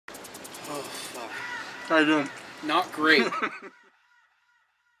How you doing? Not great.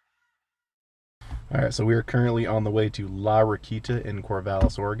 Alright, so we are currently on the way to La Rockita in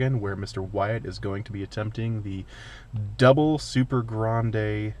Corvallis, Oregon, where Mr. Wyatt is going to be attempting the double Super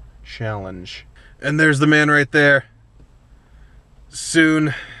Grande challenge. And there's the man right there.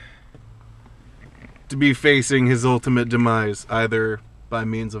 Soon to be facing his ultimate demise, either by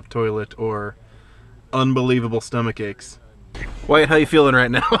means of toilet or unbelievable stomach aches. Wyatt, how you feeling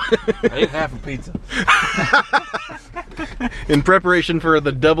right now? I ate half a pizza. In preparation for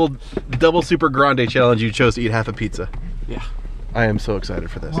the double Super Grande challenge, you chose to eat half a pizza. Yeah. I am so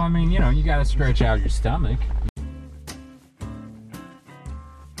excited for this. Well, I mean, you know, you gotta stretch out your stomach.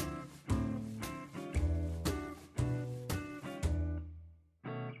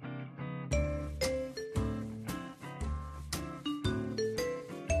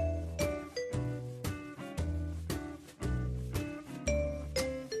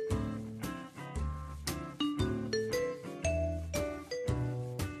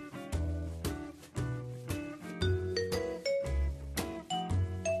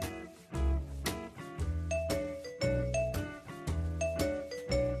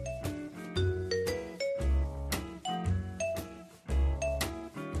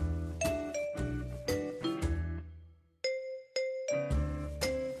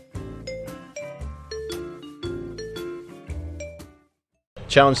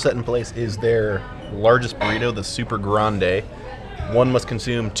 Challenge set in place is their largest burrito, the Super Grande. One must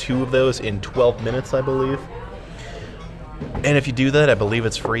consume 2 of those in 12 minutes, I believe. And if you do that, I believe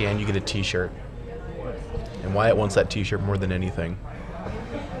it's free and you get a t-shirt. And Wyatt wants that t-shirt more than anything.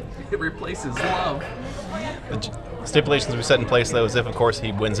 It replaces love. The stipulations we set in place, though, is if, of course,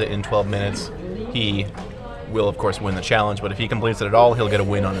 he wins it in 12 minutes, he will, of course, win the challenge. But if he completes it at all, he'll get a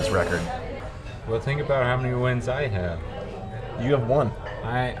win on his record. Well, think about how many wins I have. You have 1.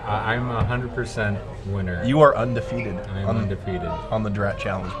 I'm 100% winner. You are undefeated. I'm undefeated. On the DRAT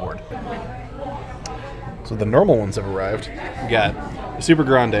challenge board. So the normal ones have arrived. We got the Super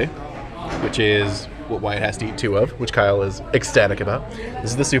Grande, which is what Wyatt has to eat 2 of, which Kyle is ecstatic about.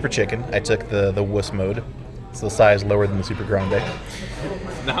 This is the Super Chicken. I took the wuss mode. It's the size lower than the Super Grande.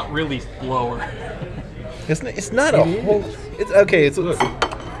 It's not really lower. It's not a whole... It's okay. Look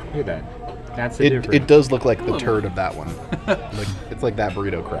at that. That's the difference. It does look like the turd of that one. It's like that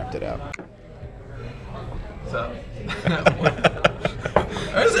burrito crapped it out. So,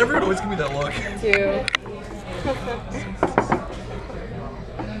 why does everyone always give me that look? 2.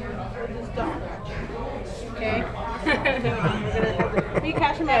 Okay. Will you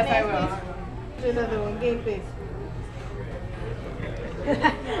catch him? Yes, I will. Do another one. Game face.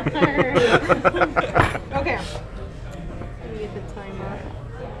 Okay. Let me get the timer.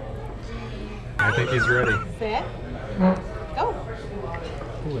 I think he's ready. Set. Go.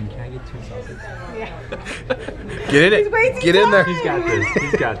 Ooh, and can I get 2 sauces? Yeah. Get in it. Get in there. He's got this.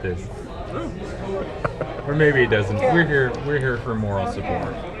 He's got this. Or maybe he doesn't. We're here for moral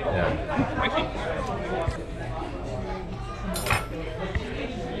support. Yeah.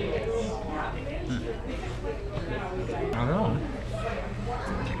 I don't know.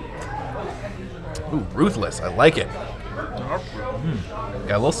 Ooh, ruthless. I like it.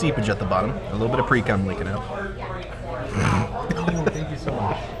 Got a little seepage at the bottom. A little bit of pre-cum leaking out. Oh, thank you so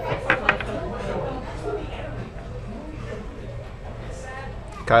much.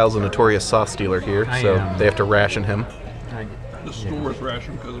 Kyle's a notorious sauce stealer here, so they have to ration him. The store's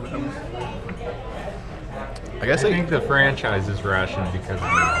ration because of him. I guess I think the franchise is rationed because of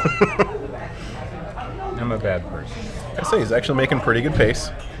me. I'm a bad person. I say he's actually making pretty good pace.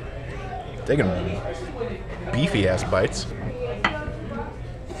 Taking beefy ass bites.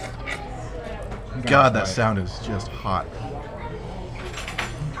 God, that sound is just hot.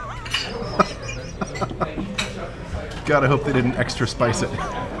 God, I hope they didn't extra spice it.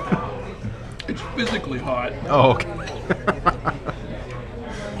 It's physically hot. Oh, okay.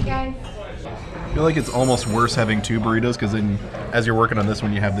 Guys. I feel like it's almost worse having 2 burritos because then as you're working on this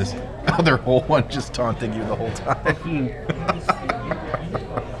one, you have this other whole one just taunting you the whole time.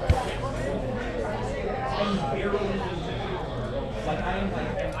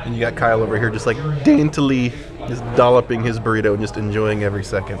 And you got Kyle over here just like daintily just dolloping his burrito and just enjoying every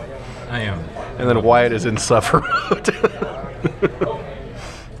second. I am. And then Wyatt is in suffer mode.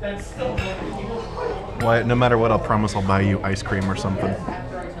 Wyatt, no matter what, I'll promise I'll buy you ice cream or something.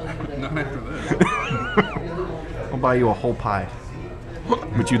 Not after this. I'll buy you a whole pie,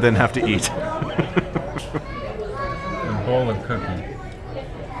 which you then have to eat. A bowl of cookie.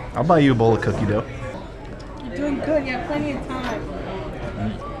 I'll buy you a bowl of cookie dough. You're doing good. You have plenty of time.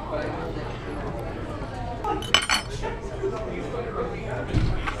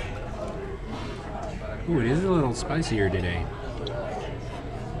 Ooh, it is a little spicier today.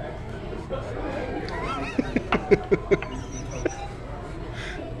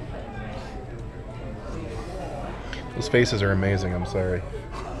 Those faces are amazing, I'm sorry.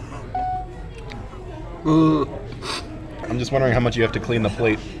 I'm just wondering how much you have to clean the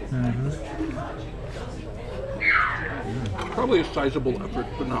plate. Probably a sizable effort,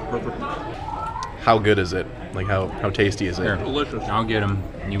 but not perfect. How good is it? Like, how tasty is it? Here, Delicious. I'll get them.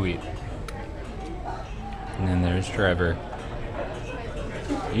 You eat. And then there's Trevor.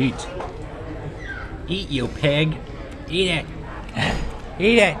 Eat. Eat, you pig. Eat it.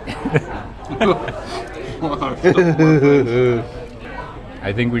 Eat it.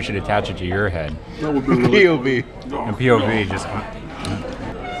 I think we should attach it to your head. That would be really POV. And POV just.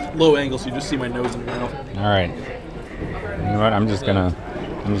 low angle, so you just see my nose and mouth. All right. You know what? I'm just gonna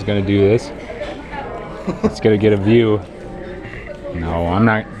do this. It's gonna get a view. No, I'm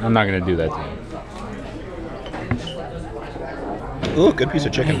not gonna do that to you. Ooh, good piece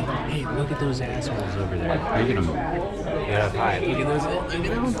of chicken. Hey, look at those assholes over there. Look at them. Get up high. Look at those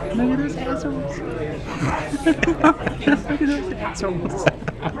assholes. Look at those assholes.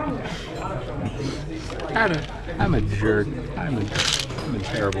 I'm a jerk. I'm a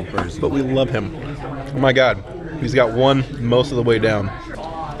terrible person. But we love him. Oh my god. He's got one most of the way down.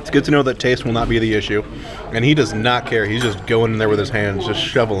 It's good to know that taste will not be the issue. And he does not care. He's just going in there with his hands, just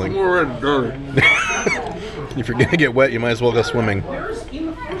shoveling. We're in dirt. If you're gonna get wet, you might as well go swimming.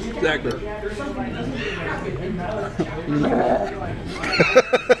 Exactly.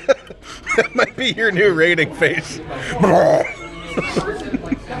 That might be your new rating face.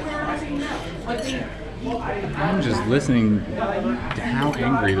 I'm just listening to how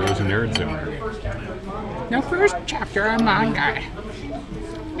angry those nerds are. Now, first chapter on manga.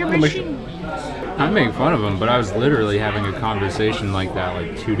 I make fun of them, but I was literally having a conversation like that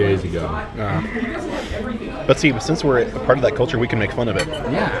like 2 days ago. But see, since we're a part of that culture, we can make fun of it.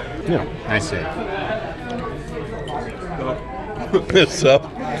 Yeah. Yeah. I see. It's up.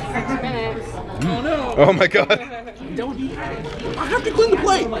 6 minutes. Oh no! Oh my god. Don't. I have to clean the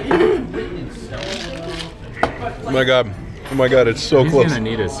plate. Oh my god. Oh my god, it's so He's close. gonna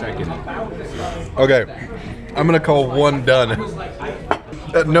need a second. Okay. I'm gonna call one done.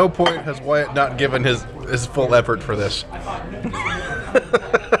 At no point has Wyatt not given his full effort for this.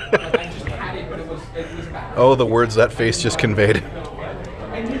 Oh, the words that face just conveyed.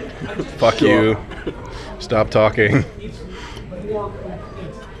 Fuck you. Stop talking.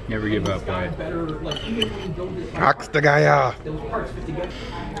 Never give up, Wyatt. Axe the Gaia.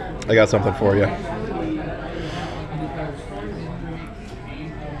 I got something for you.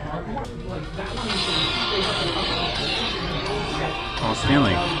 Oh,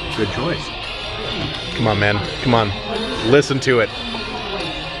 Stanley, good choice. Come on, man. Come on. Listen to it.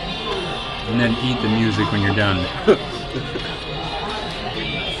 And then eat the music when you're done.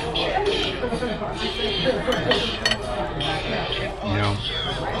 You know,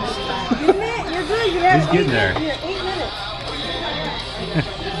 You're good. he's getting there. You're 8 minutes.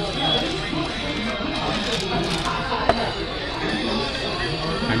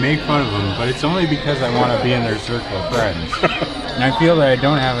 I make fun of them, but it's only because I want to be in their circle of friends. And I feel that I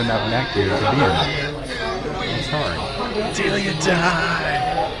don't have enough nectar to be in it. It's hard. Till you die.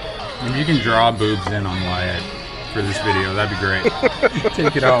 If you can draw boobs in on Wyatt for this video, that'd be great.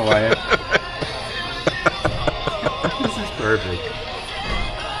 Take it out, Wyatt. This is perfect.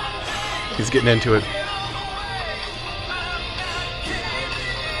 He's getting into it.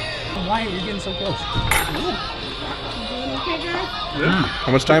 Wyatt, you're getting so close. Okay, guys?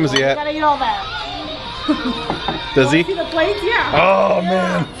 How much time is he at? Gotta eat all that. Does he? See the plates? Yeah. Oh,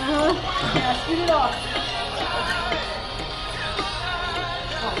 man. Yeah, scoot it off.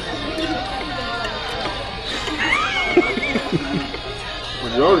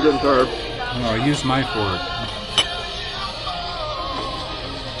 You're always getting tired. Oh, use my fork.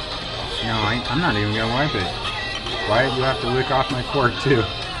 No, I'm not even gonna wipe it. Wyatt, you have to lick off my fork too.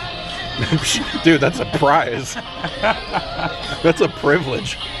 Dude, that's a prize. That's a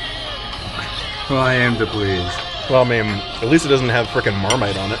privilege. Well, I am to please. Well, I mean, at least it doesn't have frickin'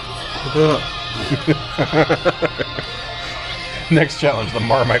 Marmite on it. Next challenge, the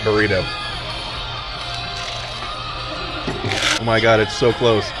Marmite burrito. Oh my god, it's so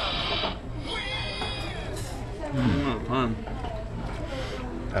close. Time.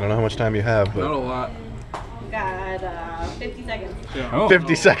 I don't know how much time you have, Not a but lot. Got 50 seconds. Yeah. Oh,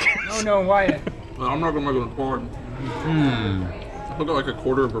 50 seconds. Oh no, Wyatt. Well, I'm not gonna make it important. I got like a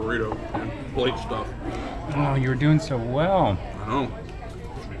quarter of burrito and plate stuff. Oh, you were doing so well. I know.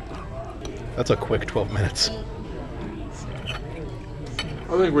 That's a quick 12 minutes.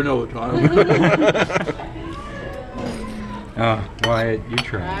 I think we know the time. Oh, Wyatt, you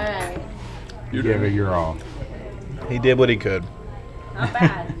tried. Alright. You gave it your all. He did what he could. Not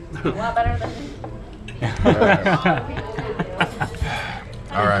bad. A lot better than me.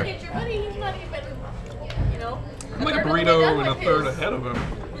 All right. Get your money. He's not even, you know. I'm like a burrito and a third ahead of him.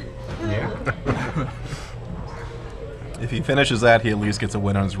 Yeah. If he finishes that, he at least gets a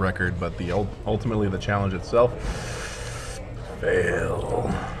win on his record. But ultimately, the challenge itself, fail.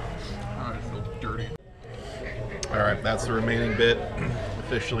 I feel dirty. All right, that's the remaining bit.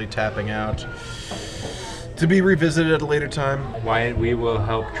 Officially tapping out. To be revisited at a later time. Wyatt, we will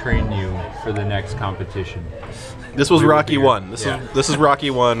help train you for the next competition. This was We will Rocky be- 1. yeah. This is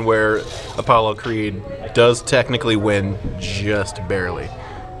Rocky 1 where Apollo Creed does technically win just barely.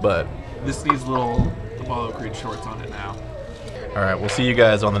 But This needs little Apollo Creed shorts on it now. all right, we'll see you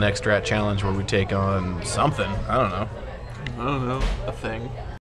guys on the next Strat Challenge where we take on something. I don't know. I don't know. A thing.